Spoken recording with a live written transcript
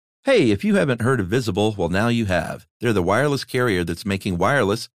Hey, if you haven't heard of Visible, well, now you have. They're the wireless carrier that's making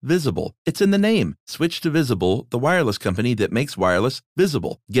wireless visible. It's in the name. Switch to Visible, the wireless company that makes wireless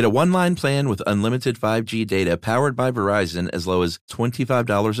visible. Get a one-line plan with unlimited 5G data powered by Verizon as low as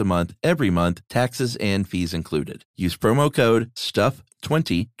 $25 a month every month, taxes and fees included. Use promo code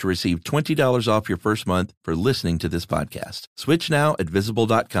STUFF20 to receive $20 off your first month for listening to this podcast. Switch now at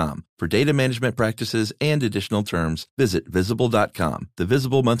Visible.com. For data management practices and additional terms, visit Visible.com. The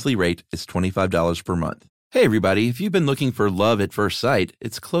Visible monthly rate is $25 per month. Hey everybody, if you've been looking for love at first sight,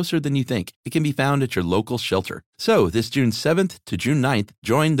 it's closer than you think. It can be found at your local shelter. So this June 7th to June 9th,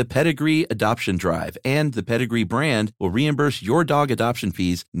 join the Pedigree Adoption Drive, and the Pedigree brand will reimburse your dog adoption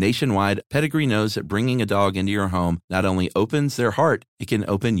fees nationwide. Pedigree knows that bringing a dog into your home not only opens their heart, it can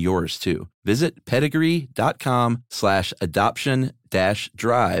open yours too. Visit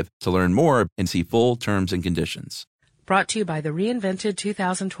pedigree.com/adoption-drive to learn more and see full terms and conditions. Brought to you by the reinvented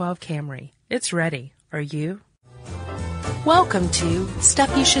 2012 Camry. It's ready. Are you? Welcome to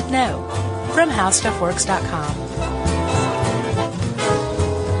Stuff You Should Know from HowStuffWorks.com.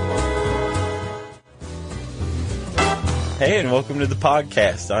 Hey, and welcome to the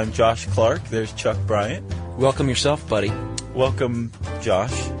podcast. I'm Josh Clark. There's Chuck Bryant. Welcome yourself, buddy. Welcome,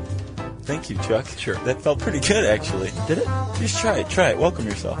 Josh. Thank you, Chuck. Sure. That felt pretty good, actually. Did it? Just try it. Try it. Welcome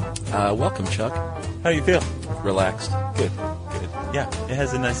yourself. Welcome, Chuck. How do you feel? Relaxed. Good. Good. Yeah, it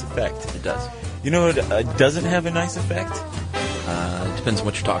has a nice effect. It does. You know what doesn't have a nice effect? It depends on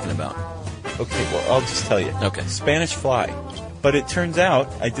what you're talking about. Okay, well, I'll just tell you. Okay. Spanish fly. But it turns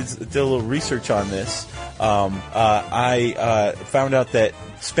out, I did a little research on this. I found out that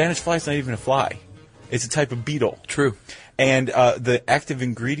Spanish fly is not even a fly. It's a type of beetle. True. And the active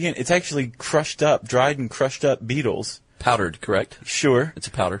ingredient, it's actually dried and crushed up beetles. Powdered, correct? Sure. It's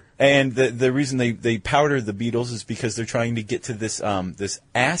a powder. And the reason they powder the beetles is because they're trying to get to this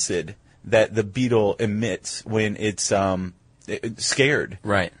acid that the beetle emits when it's scared.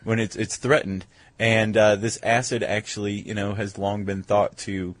 Right. When it's threatened. And this acid actually, has long been thought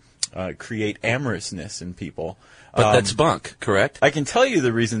to create amorousness in people. But that's bunk, correct? I can tell you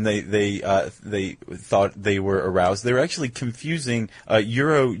the reason they thought they were aroused. They were actually confusing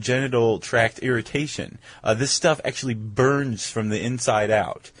urogenital tract irritation. This stuff actually burns from the inside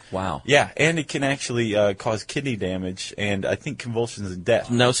out. Wow. Yeah, and it can actually cause kidney damage and I think convulsions and death.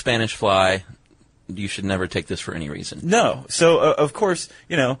 No Spanish fly. You should never take this for any reason. No. So of course,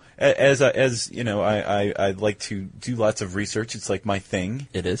 as I like to do lots of research. It's like my thing.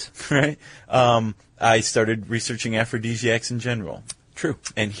 It is. Right. I started researching aphrodisiacs in general. True.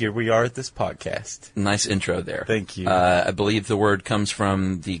 And here we are at this podcast. Nice intro there. Thank you. I believe the word comes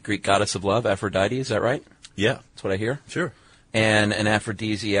from the Greek goddess of love, Aphrodite. Is that right? Yeah. That's what I hear. Sure. And an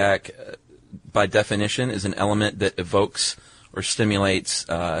aphrodisiac, by definition, is an element that evokes or stimulates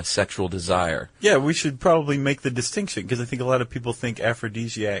sexual desire. Yeah, we should probably make the distinction because I think a lot of people think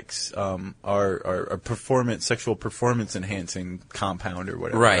aphrodisiacs are sexual performance enhancing compound or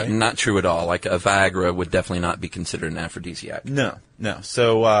whatever. Right, not true at all. Like a Viagra would definitely not be considered an aphrodisiac. No.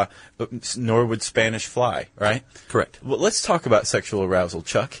 So, nor would Spanish fly, right? Correct. Well, let's talk about sexual arousal,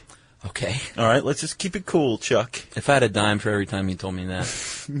 Chuck. Okay. All right, let's just keep it cool, Chuck. If I had a dime for every time you told me that,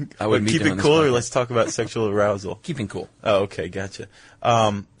 I wouldn't be keep doing it this cool, podcast. or let's talk about sexual arousal. Keeping cool. Oh, okay, gotcha.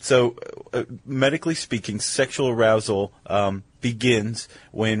 So, medically speaking, sexual arousal begins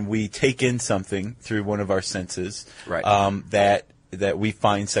when we take in something through one of our senses, right? That we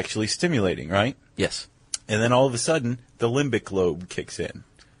find sexually stimulating, right? Yes. And then all of a sudden, the limbic lobe kicks in.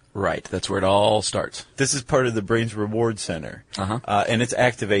 Right, that's where it all starts. This is part of the brain's reward center, uh-huh. And it's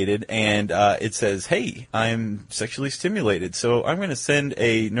activated, and it says, hey, I'm sexually stimulated, so I'm going to send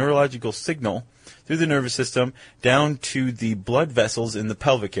a neurological signal through the nervous system down to the blood vessels in the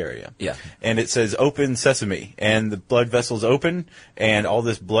pelvic area. Yeah. And it says, open sesame, and the blood vessels open, and all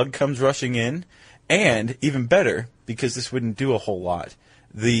this blood comes rushing in, and even better, because this wouldn't do a whole lot,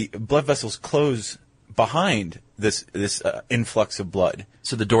 the blood vessels close behind this influx of blood.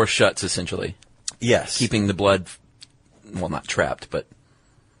 So the door shuts, essentially. Yes. Keeping the blood, well, not trapped, but...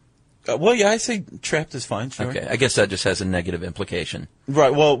 well, yeah, I say trapped is fine, sure. Okay, I guess that just has a negative implication.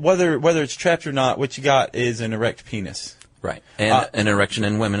 Right, well, whether it's trapped or not, what you got is an erect penis. Right, and an erection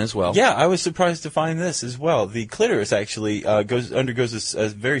in women as well. Yeah, I was surprised to find this as well. The clitoris actually undergoes a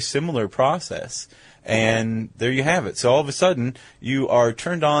very similar process, and there you have it. So all of a sudden, you are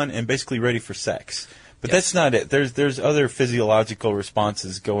turned on and basically ready for sex. But that's not it. There's other physiological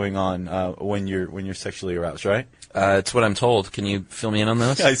responses going on when you're sexually aroused, right? It's what I'm told. Can you fill me in on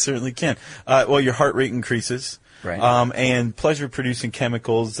those? I certainly can. Well, your heart rate increases. Right. And pleasure-producing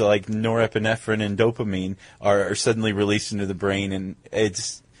chemicals like norepinephrine and dopamine are suddenly released into the brain, and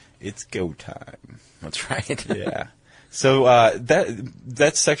it's it's go time. That's right. Yeah. So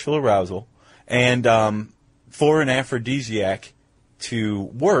that's sexual arousal. And for an aphrodisiac to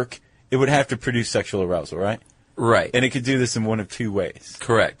work, it would have to produce sexual arousal, right? Right. And it could do this in one of two ways.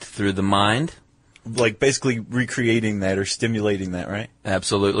 Correct. Through the mind. Like basically recreating that or stimulating that, right?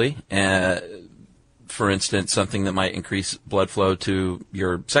 Absolutely. For instance, something that might increase blood flow to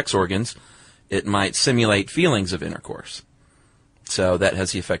your sex organs, it might simulate feelings of intercourse. So that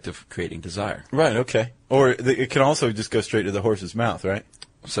has the effect of creating desire. Right, okay. Or it can also just go straight to the horse's mouth, right?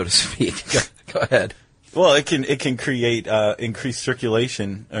 So to speak. Go ahead. Well, it can create increased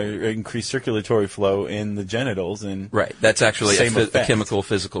circulation or increased circulatory flow in the genitals, and right. That's actually a chemical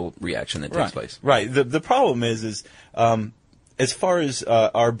physical reaction that takes place. Right. The problem is as far as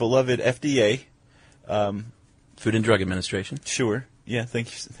our beloved FDA, Food and Drug Administration. Sure. Yeah.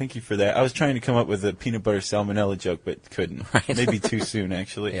 Thank you for that. I was trying to come up with a peanut butter salmonella joke, but couldn't. Right. Maybe too soon,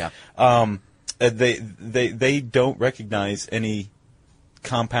 actually. Yeah. They don't recognize any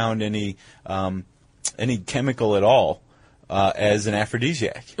compound, any chemical at all as an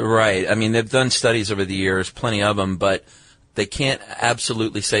aphrodisiac. Right. I mean, they've done studies over the years, plenty of them, but they can't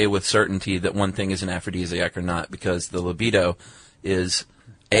absolutely say with certainty that one thing is an aphrodisiac or not, because the libido is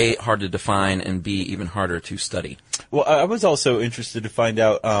A, hard to define, and B, even harder to study. Well, I was also interested to find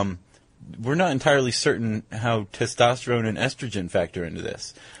out, we're not entirely certain how testosterone and estrogen factor into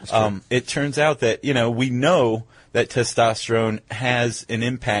this. It turns out that, we know that testosterone has an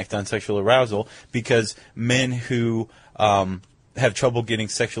impact on sexual arousal because men who have trouble getting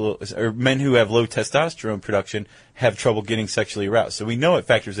men who have low testosterone production have trouble getting sexually aroused. So we know it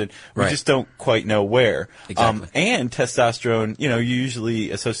factors in. We just don't quite know where. Exactly. And testosterone, you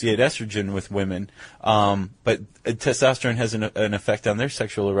usually associate estrogen with women, but testosterone has an effect on their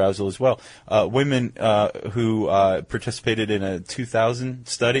sexual arousal as well. Women who participated in a 2000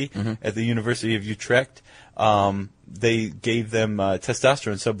 study at the University of Utrecht, they gave them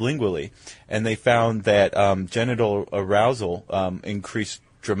testosterone sublingually, and they found that genital arousal increased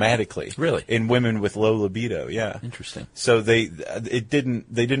dramatically. Really? In women with low libido, yeah. Interesting. So they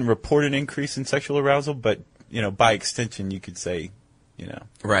didn't report an increase in sexual arousal, but by extension you could say,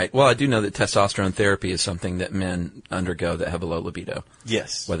 Right. Well, I do know that testosterone therapy is something that men undergo that have a low libido.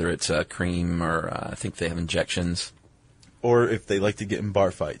 Yes. Whether it's a cream or I think they have injections. Or if they like to get in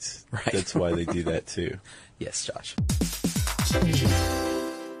bar fights. Right. That's why they do that too. Yes, Josh.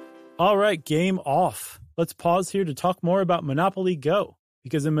 All right, game off. Let's pause here to talk more about Monopoly Go.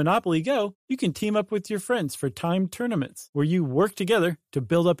 Because in Monopoly Go, you can team up with your friends for timed tournaments where you work together to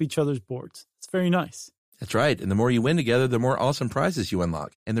build up each other's boards. It's very nice. That's right. And the more you win together, the more awesome prizes you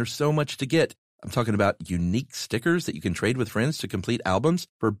unlock. And there's so much to get. I'm talking about unique stickers that you can trade with friends to complete albums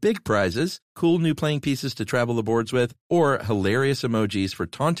for big prizes, cool new playing pieces to travel the boards with, or hilarious emojis for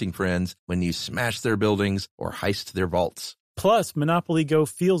taunting friends when you smash their buildings or heist their vaults. Plus, Monopoly Go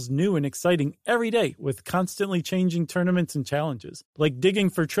feels new and exciting every day with constantly changing tournaments and challenges, like digging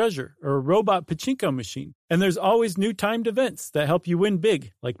for treasure or a robot pachinko machine. And there's always new timed events that help you win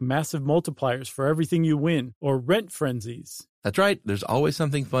big, like massive multipliers for everything you win or rent frenzies. That's right. There's always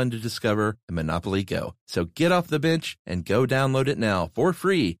something fun to discover in Monopoly Go. So get off the bench and go download it now for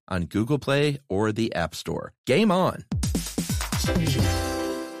free on Google Play or the App Store. Game on!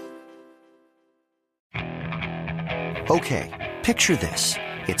 Okay, picture this.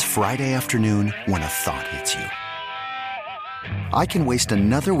 It's Friday afternoon when a thought hits you. I can waste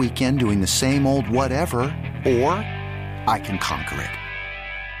another weekend doing the same old whatever, or I can conquer it.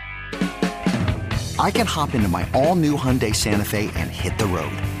 I can hop into my all-new Hyundai Santa Fe and hit the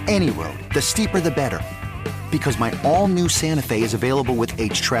road. Any road. The steeper, the better. Because my all-new Santa Fe is available with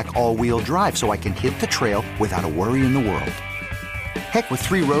H-Track all-wheel drive, so I can hit the trail without a worry in the world. Heck, with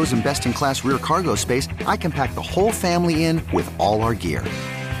 3 rows and best-in-class rear cargo space, I can pack the whole family in with all our gear.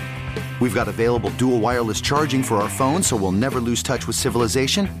 We've got available dual wireless charging for our phones, so we'll never lose touch with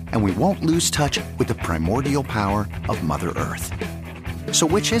civilization, and we won't lose touch with the primordial power of Mother Earth. So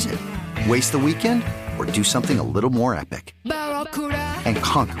which is it? Waste the weekend or do something a little more epic? And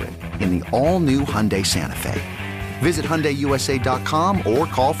conquer it in the all-new Hyundai Santa Fe. Visit HyundaiUSA.com or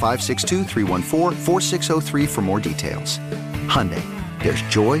call 562-314-4603 for more details. Hyundai, there's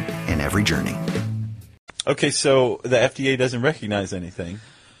joy in every journey. Okay, so the FDA doesn't recognize anything,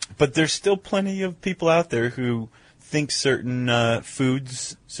 but there's still plenty of people out there who think certain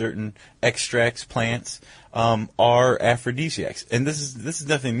foods, certain extracts, plants, are aphrodisiacs, and this is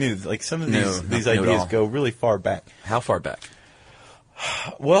nothing new. Like some of these ideas go really far back. How far back?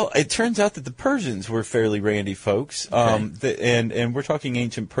 Well, it turns out that the Persians were fairly randy folks, Okay. and we're talking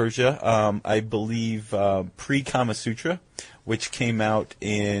ancient Persia. I believe pre-Kama Sutra, which came out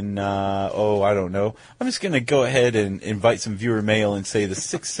in, I don't know. I'm just going to go ahead and invite some viewer mail and say the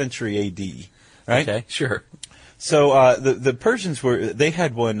 6th century A.D., right? Okay, sure. So the Persians they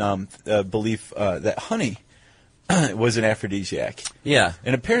had one belief that honey was an aphrodisiac. Yeah.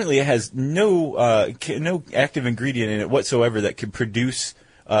 And apparently it has no active ingredient in it whatsoever that could produce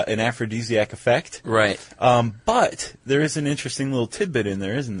an aphrodisiac effect. Right. But there is an interesting little tidbit in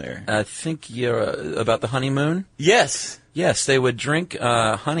there, isn't there? I think you're about the honeymoon? Yes. Yes, they would drink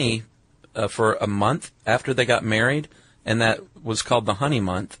honey for a month after they got married, and that was called the honey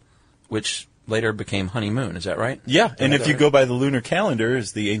month, which later became honeymoon. Is that right? Yeah, and if you go by the lunar calendar,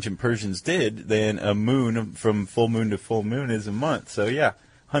 as the ancient Persians did, then a moon from full moon to full moon is a month. So yeah,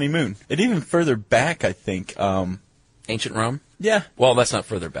 honeymoon. And even further back, I think. Ancient Rome? Yeah. Well, that's not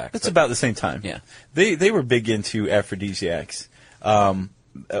further back. That's about the same time. Yeah. They were big into aphrodisiacs.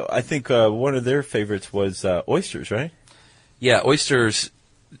 I think one of their favorites was oysters, right? Yeah, oysters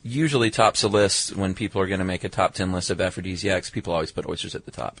usually tops a list when people are going to make a top 10 list of aphrodisiacs. People always put oysters at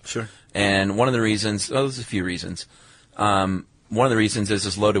the top. Sure. And one of the reasons, there's a few reasons. One of the reasons is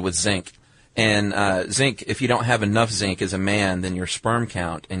it's loaded with zinc. And zinc, if you don't have enough zinc as a man, then your sperm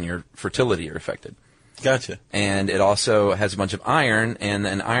count and your fertility are affected. Gotcha. And it also has a bunch of iron, and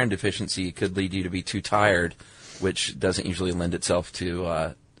an iron deficiency could lead you to be too tired, which doesn't usually lend itself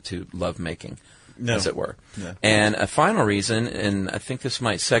to love making. No. As it were. No. And a final reason, and I think this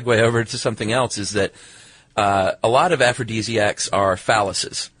might segue over to something else, is that a lot of aphrodisiacs are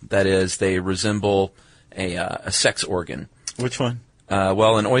phalluses. That is, they resemble a sex organ. Which one?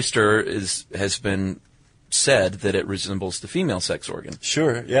 Well, an oyster has been said that it resembles the female sex organ.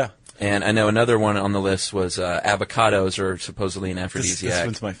 Sure, yeah. And I know another one on the list was avocados are supposedly an aphrodisiac. This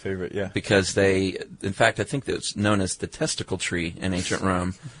one's my favorite, yeah. Because in fact, I think it's known as the testicle tree in ancient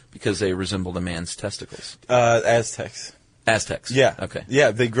Rome because they resembled a man's testicles. Aztecs. Aztecs. Yeah. Okay.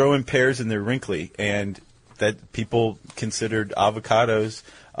 Yeah, they grow in pairs and they're wrinkly, and that people considered avocados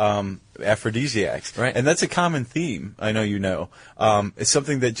aphrodisiacs. Right. And that's a common theme, I know you know. It's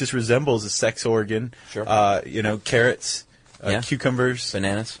something that just resembles a sex organ. Sure. Carrots. Yeah. Cucumbers,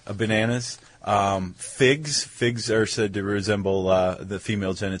 Bananas. Figs. Figs are said to resemble the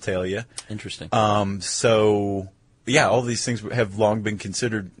female genitalia. Interesting. So, yeah, all these things have long been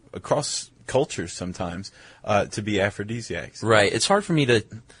considered across cultures sometimes to be aphrodisiacs. Right. It's hard for me to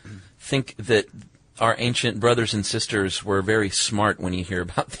think that our ancient brothers and sisters were very smart when you hear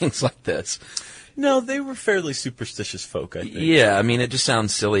about things like this. No, they were fairly superstitious folk, I think. Yeah, I mean, it just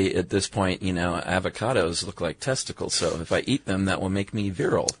sounds silly at this point. Avocados look like testicles, so if I eat them, that will make me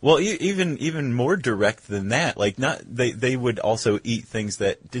virile. Well, even more direct than that. Like, they would also eat things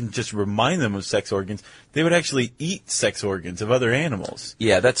that didn't just remind them of sex organs. They would actually eat sex organs of other animals.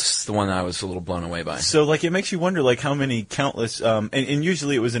 Yeah, that's the one I was a little blown away by. So, like, it makes you wonder, like, how many countless, and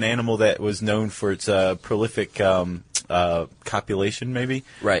usually it was an animal that was known for its prolific copulation, maybe.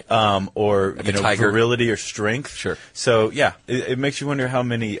 Right. Or, like a tiger. virility or strength. Sure. So, yeah, it makes you wonder how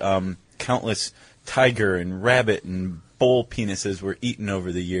many countless tiger and rabbit and bull penises were eaten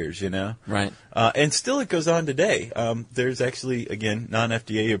over the years, Right. And still it goes on today. There's actually, again,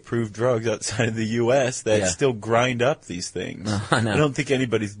 non-FDA approved drugs outside of the U.S. that still grind up these things. I know. I don't think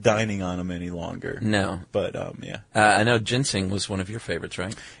anybody's dining on them any longer. No. But, yeah. I know ginseng was one of your favorites,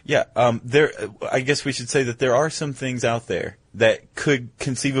 right? Yeah. I guess we should say that there are some things out there that could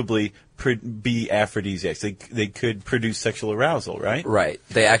conceivably be aphrodisiacs. They could produce sexual arousal, right? Right.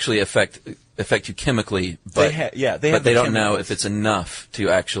 They actually affect you chemically, but they don't know if it's enough to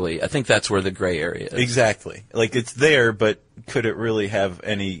actually. I think that's where the gray area is. Exactly. Like, it's there, but could it really have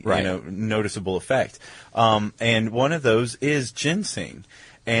any Right. noticeable effect? And one of those is ginseng.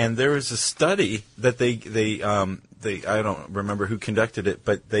 And there was a study that they I don't remember who conducted it,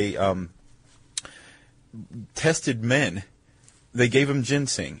 but they tested men. They gave them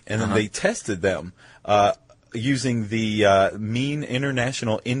ginseng, and then they tested them using the mean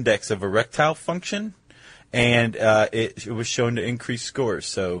international index of erectile function, and it was shown to increase scores.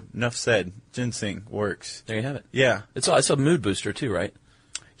 So, enough said. Ginseng works. There you have it. Yeah. It's a mood booster too, right?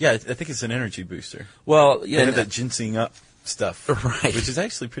 Yeah, I think it's an energy booster. Well, yeah. They have that ginseng up stuff. Right. Which is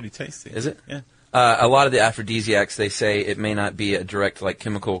actually pretty tasty. Is it? Yeah. A lot of the aphrodisiacs, they say it may not be a direct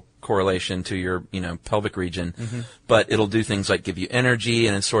chemical correlation to your pelvic region, but it'll do things like give you energy,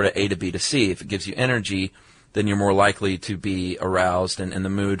 and it's sort of A to B to C. If it gives you energy, then you're more likely to be aroused and in the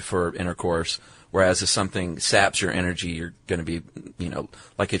mood for intercourse. Whereas if something saps your energy, you're going to be,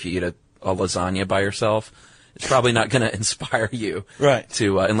 like if you eat a lasagna by yourself, it's probably not going to inspire you, Right.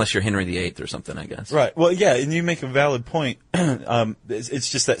 To unless you're Henry VIII or something, I guess. Right. Well, yeah, and you make a valid point. It's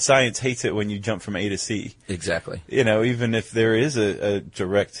just that science hates it when you jump from A to C. Exactly. You know, even if there is a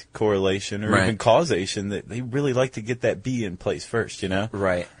direct correlation or Right. even causation, that they really like to get that B in place first. You know.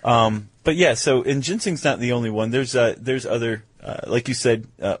 Right. But yeah, so and ginseng's not the only one. There's other, like you said,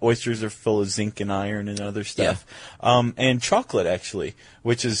 oysters are full of zinc and iron and other stuff. And chocolate actually,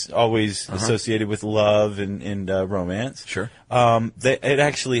 which is always associated with love and romance. Sure. It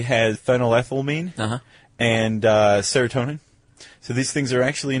actually has phenylethylamine and serotonin. So these things are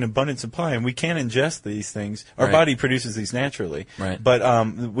actually in abundant supply, and we can ingest these things. Our Right. body produces these naturally, Right. but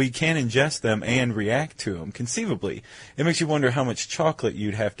we can ingest them and react to them conceivably. It makes you wonder how much chocolate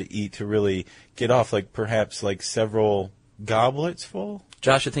you'd have to eat to really get off, like perhaps like several goblets full.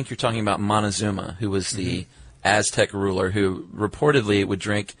 Josh, I think you're talking about Montezuma, who was the Aztec ruler who reportedly would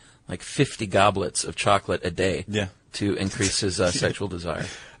drink like 50 goblets of chocolate a day Yeah. to increase his sexual desire.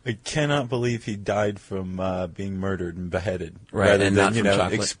 I cannot believe he died from being murdered and beheaded, Right, rather and than not from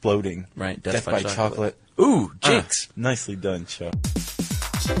chocolate. exploding. Right, death by chocolate. Ooh, jinx! Nicely done, show.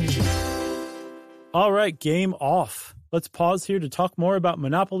 All right, game off. Let's pause here to talk more about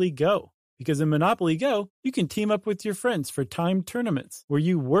Monopoly Go. Because in Monopoly Go, you can team up with your friends for timed tournaments where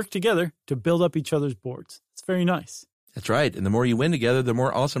you work together to build up each other's boards. It's very nice. That's right. And the more you win together, the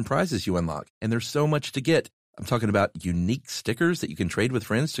more awesome prizes you unlock. And there's so much to get. I'm talking about unique stickers that you can trade with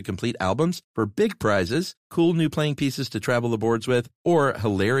friends to complete albums for big prizes, cool new playing pieces to travel the boards with, or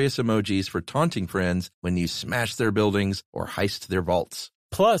hilarious emojis for taunting friends when you smash their buildings or heist their vaults.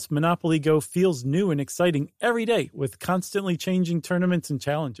 Plus, Monopoly Go feels new and exciting every day with constantly changing tournaments and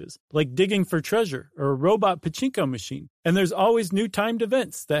challenges, like digging for treasure or a robot pachinko machine. And there's always new timed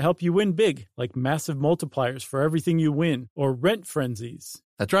events that help you win big, like massive multipliers for everything you win or rent frenzies.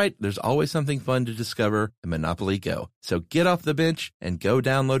 That's right. There's always something fun to discover in Monopoly Go. So get off the bench and go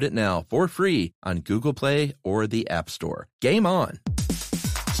download it now for free on Google Play or the App Store. Game on!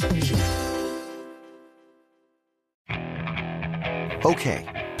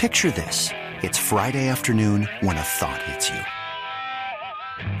 Okay, picture this. It's Friday afternoon when a thought hits you.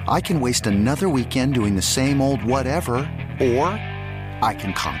 I can waste another weekend doing the same old whatever, or I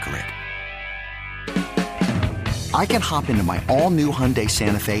can conquer it. I can hop into my all-new Hyundai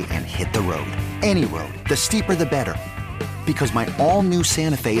Santa Fe and hit the road. Any road. The steeper the better. Because my all-new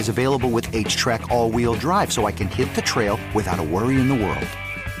Santa Fe is available with H-Track all-wheel drive, so I can hit the trail without a worry in the world.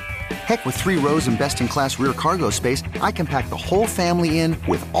 Heck, with 3 rows and best-in-class rear cargo space, I can pack the whole family in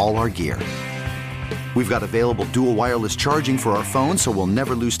with all our gear. We've got available dual wireless charging for our phones, so we'll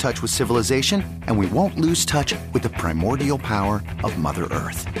never lose touch with civilization, and we won't lose touch with the primordial power of Mother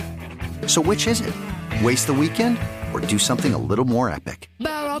Earth. So which is it? Waste the weekend or do something a little more epic?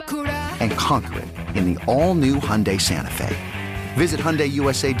 And conquer it in the all-new Hyundai Santa Fe. Visit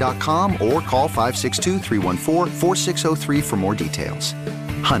HyundaiUSA.com or call 562-314-4603 for more details.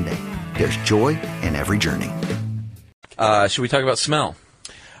 Hyundai, there's joy in every journey. Should we talk about smell?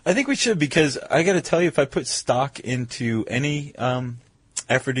 I think we should, because I got to tell you, if I put stock into any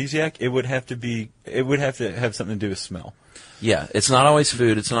aphrodisiac, it would have to have something to do with smell. Yeah, it's not always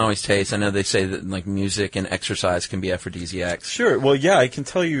food, it's not always taste. I know they say that like music and exercise can be aphrodisiacs. Sure. Well, yeah, I can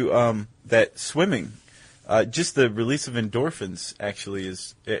tell you that swimming, just the release of endorphins, actually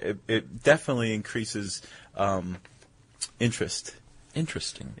it definitely increases interest.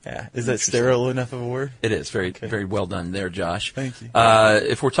 Interesting. Yeah. Is that sterile enough of a word? It is. Very well done there, Josh. Thank you.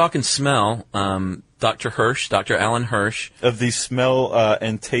 If we're talking smell, Dr. Alan Hirsch. Of the Smell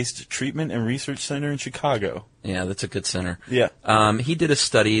and Taste Treatment and Research Center in Chicago. Yeah, that's a good center. Yeah. He did a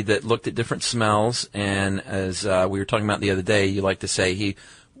study that looked at different smells, and as we were talking about the other day, you like to say he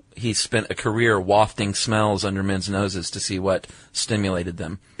spent a career wafting smells under men's noses to see what stimulated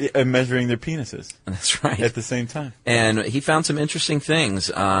them. And measuring their penises. That's right. At the same time. And he found some interesting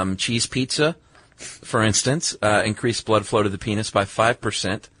things. Cheese pizza, for instance, increased blood flow to the penis by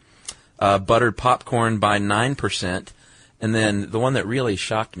 5%. Buttered popcorn by 9%. And then the one that really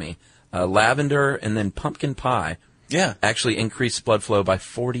shocked me, lavender and then pumpkin pie. Yeah. Actually increased blood flow by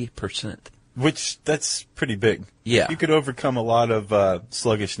 40%. Which, that's pretty big. Yeah. You could overcome a lot of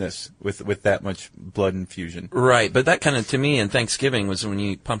sluggishness with that much blood infusion. Right, but that kind of, to me, in Thanksgiving was when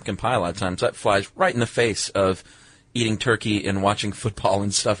you eat pumpkin pie a lot of times. That flies right in the face of eating turkey and watching football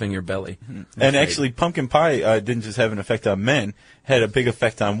and stuffing your belly. Mm-hmm. And actually, pumpkin pie didn't just have an effect on men, had a big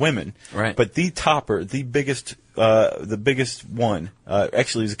effect on women. Right. But the topper, the biggest one,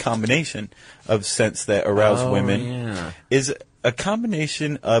 actually is a combination of scents that arouse women, is a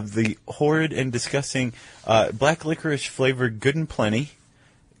combination of the horrid and disgusting black licorice flavored Good and Plenty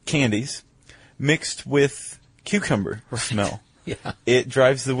candies mixed with cucumber smell. Yeah. It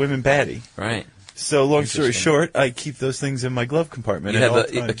drives the women batty. Right. So long story Interesting. short, I keep those things in my glove compartment. You at all have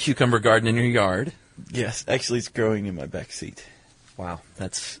a times. cucumber garden in your yard. Yes, actually, it's growing in my back seat. Wow. I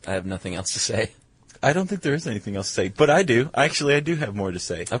have nothing else to say. I don't think there is anything else to say, but I do. Actually, I do have more to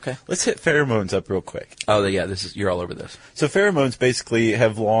say. Okay. Let's hit pheromones up real quick. Oh, yeah. You're all over this. So pheromones basically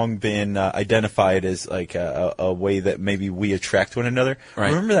have long been identified as like a way that maybe we attract one another. Right.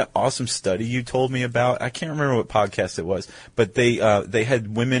 Remember that awesome study you told me about? I can't remember what podcast it was, but they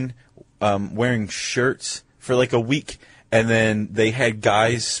had women wearing shirts for like a week, and then they had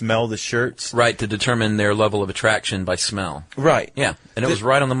guys smell the shirts. Right, to determine their level of attraction by smell. Right. Yeah, and it was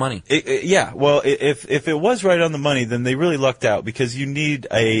right on the money. Yeah. Well, if it was right on the money, then they really lucked out, because you need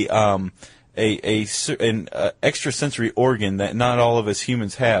an extrasensory organ that not all of us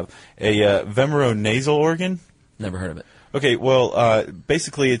humans have, a vemeronasal organ. Never heard of it. Okay. Well,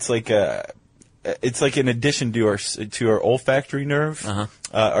 basically, it's like an addition to our olfactory nerve,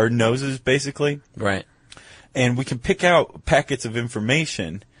 our noses, basically. Right. And we can pick out packets of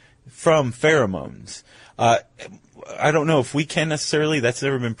information from pheromones. I don't know if we can necessarily. That's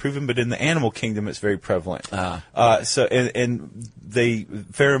never been proven, but in the animal kingdom, it's very prevalent. So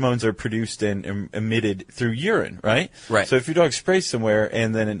pheromones are produced and emitted through urine, right? Right. So if your dog sprays somewhere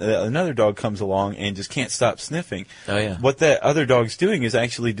and then another dog comes along and just can't stop sniffing, Oh, yeah. what that other dog's doing is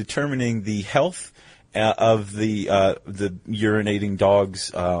actually determining the health of the urinating dog's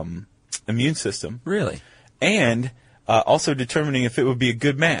immune system. Really? And also determining if it would be a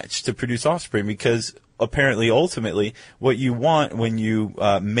good match to produce offspring, because apparently, ultimately, what you want when you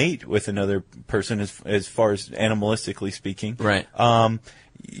mate with another person, as far as animalistically speaking, Right.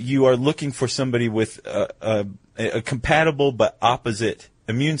 You are looking for somebody with a compatible but opposite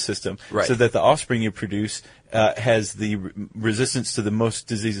immune system, Right. so that the offspring you produce has the resistance to the most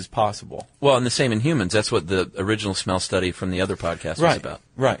diseases possible. Well, and the same in humans. That's what the original smell study from the other podcast was about.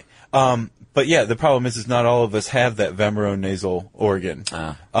 Right. But yeah, the problem is not all of us have that vemeronasal organ.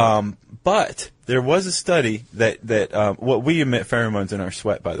 But there was a study that what we emit pheromones in our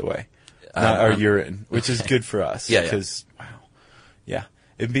sweat, by the way, not our urine, which is good for us. Yeah, yeah. Because, wow, yeah,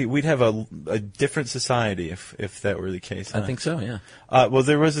 we'd have a different society if that were the case. I think so, yeah. Well,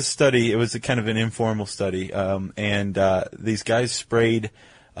 there was a study. It was a kind of an informal study, and these guys sprayed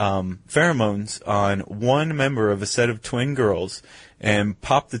pheromones on one member of a set of twin girls and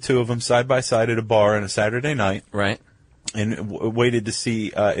popped the two of them side by side at a bar on a Saturday night. Right. And waited to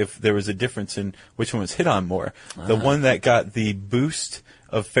see if there was a difference in which one was hit on more. The one that got the boost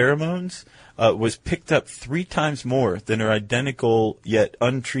of pheromones was picked up 3 times more than her identical yet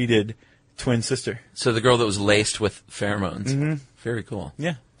untreated twin sister. So the girl that was laced with pheromones. Mm-hmm. Very cool.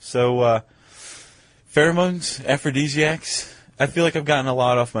 Yeah. So pheromones, aphrodisiacs. I feel like I've gotten a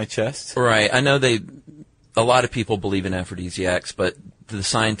lot off my chest. Right. I know a lot of people believe in aphrodisiacs, but the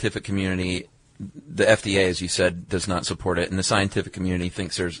scientific community, the FDA, as you said, does not support it, and the scientific community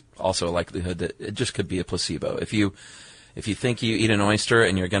thinks there's also a likelihood that it just could be a placebo. If you think you eat an oyster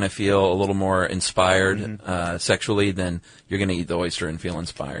and you're going to feel a little more inspired sexually, then you're going to eat the oyster and feel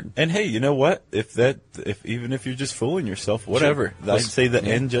inspired. And hey, you know what? If even if you're just fooling yourself, whatever. Sure. I'd say the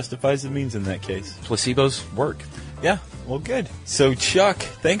end justifies the means in that case. Placebos work. Yeah, well, good. So, Chuck,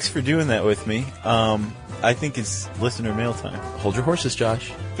 thanks for doing that with me. I think it's listener mail time. Hold your horses,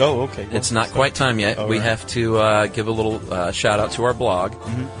 Josh. Oh, okay. Well, It's not quite time yet. All We right. have to give a little shout out to our blog.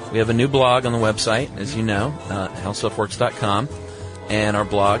 We have a new blog on the website, as you know, howstuffworks.com, and our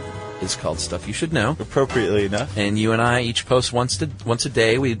blog is called Stuff You Should Know. appropriately enough. And you and I each post once a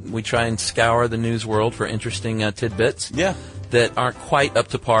day. We try and scour the news world for interesting tidbits Yeah. that aren't quite up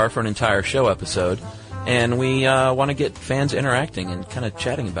to par for an entire show episode. And we want to get fans interacting and kind of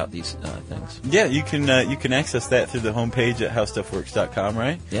chatting about these things. Yeah, you can access that through the homepage at howstuffworks.com,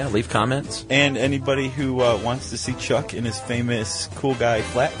 right? Yeah, leave comments. And anybody who wants to see Chuck in his famous cool guy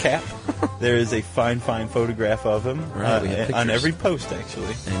flat cap, there is a fine photograph of him Right, we have on pictures. every post,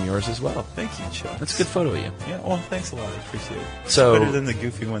 actually. And yours as well. Thank you, Chuck. That's a good photo of you. Yeah, well, thanks a lot. I appreciate it. So- Better than the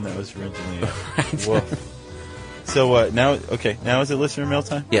goofy one that was originally. Whoa. So now is it listener mail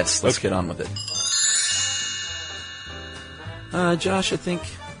time? Yes, let's get on with it. Josh, I think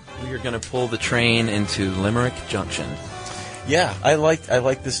we are going to pull the train into Limerick Junction. Yeah, I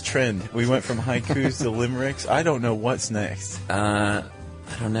like this trend. We went from haikus to limericks. I don't know what's next. I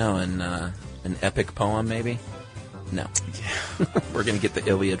don't know, an epic poem maybe? No. We're going to get the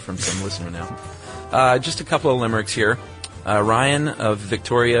Iliad from some listener now. Just a couple of limericks here. Ryan of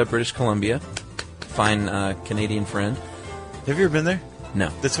Victoria, British Columbia. Fine Canadian friend. Have you ever been there? No.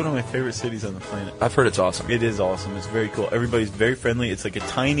 That's one of my favorite cities on the planet. I've heard it's awesome. It is awesome. It's very cool. Everybody's very friendly. It's like a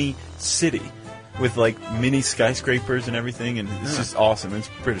tiny city with like mini skyscrapers and everything, and it's just awesome. It's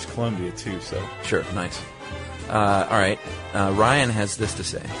British Columbia too, so Sure, nice. All right. Ryan has this to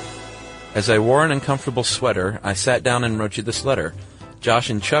say. As I wore an uncomfortable sweater, I sat down and wrote you this letter. Josh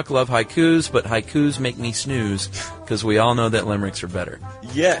and Chuck love haikus, but haikus make me snooze because we all know that limericks are better.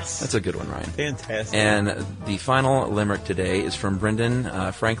 yes, That's a good one, Ryan. fantastic. And the final limerick today is from Brendan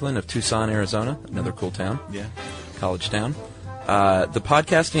Franklin of Tucson, Arizona, another cool town, yeah, college town. The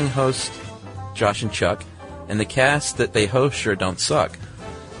podcasting host, Josh and Chuck, and the cast that they host sure don't suck.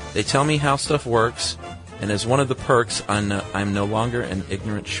 They tell me how stuff works, and as one of the perks, I'm no longer an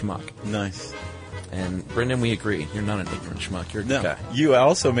ignorant schmuck. nice. And Brendan, we agree. You're not an ignorant schmuck. You're a good No, guy. you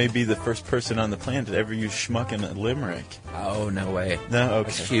also may be the first person on the planet to ever use schmuck in a limerick. Oh, no way. No, okay.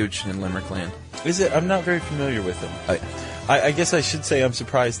 It's huge in Limerick land. Is it? I'm not very familiar with them. I guess I should say I'm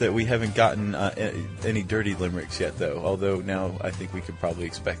surprised that we haven't gotten any dirty limericks yet, though. Although now I think we could probably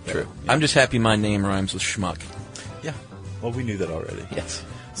expect that. True. Yeah. I'm just happy my name rhymes with schmuck. Yeah. Well, we knew that already. Yes.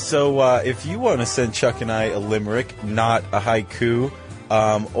 So if you want to send Chuck and I a limerick, not a haiku,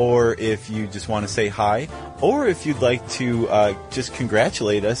 or if you just want to say hi, or if you'd like to just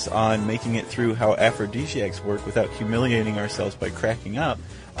congratulate us on making it through how aphrodisiacs work without humiliating ourselves by cracking up,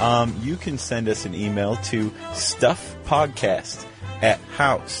 you can send us an email to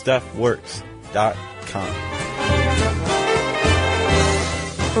stuffpodcast@howstuffworks.com.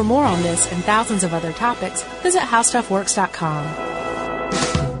 For more on this and thousands of other topics, visit howstuffworks.com.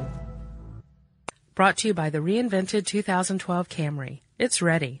 Brought to you by the reinvented 2012 Camry. It's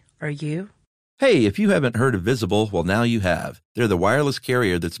ready. Are you? Hey, if you haven't heard of Visible, well, now you have. They're the wireless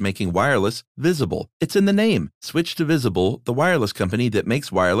carrier that's making wireless visible. It's in the name. Switch to Visible, the wireless company that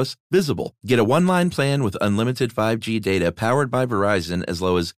makes wireless visible. Get a one-line plan with unlimited 5G data powered by Verizon as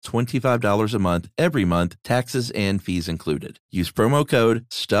low as $25 a month, every month, taxes and fees included. Use promo code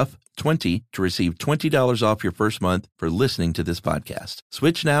STUFF20 to receive $20 off your first month for listening to this podcast.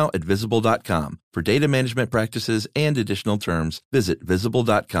 Switch now at Visible.com. For data management practices and additional terms, visit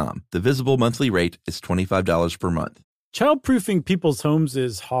Visible.com. The Visible monthly rate is $25 per month. Childproofing people's homes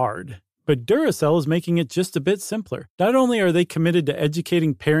is hard, but Duracell is making it just a bit simpler. Not only are they committed to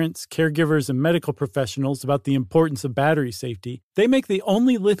educating parents, caregivers, and medical professionals about the importance of battery safety, they make the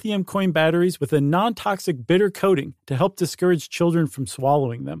only lithium coin batteries with a non-toxic bitter coating to help discourage children from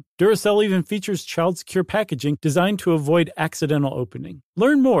swallowing them. Duracell even features child-secure packaging designed to avoid accidental opening.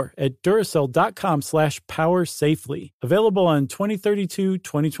 Learn more at Duracell.com/powersafely. Available on 2032,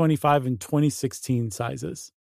 2025, and 2016 sizes.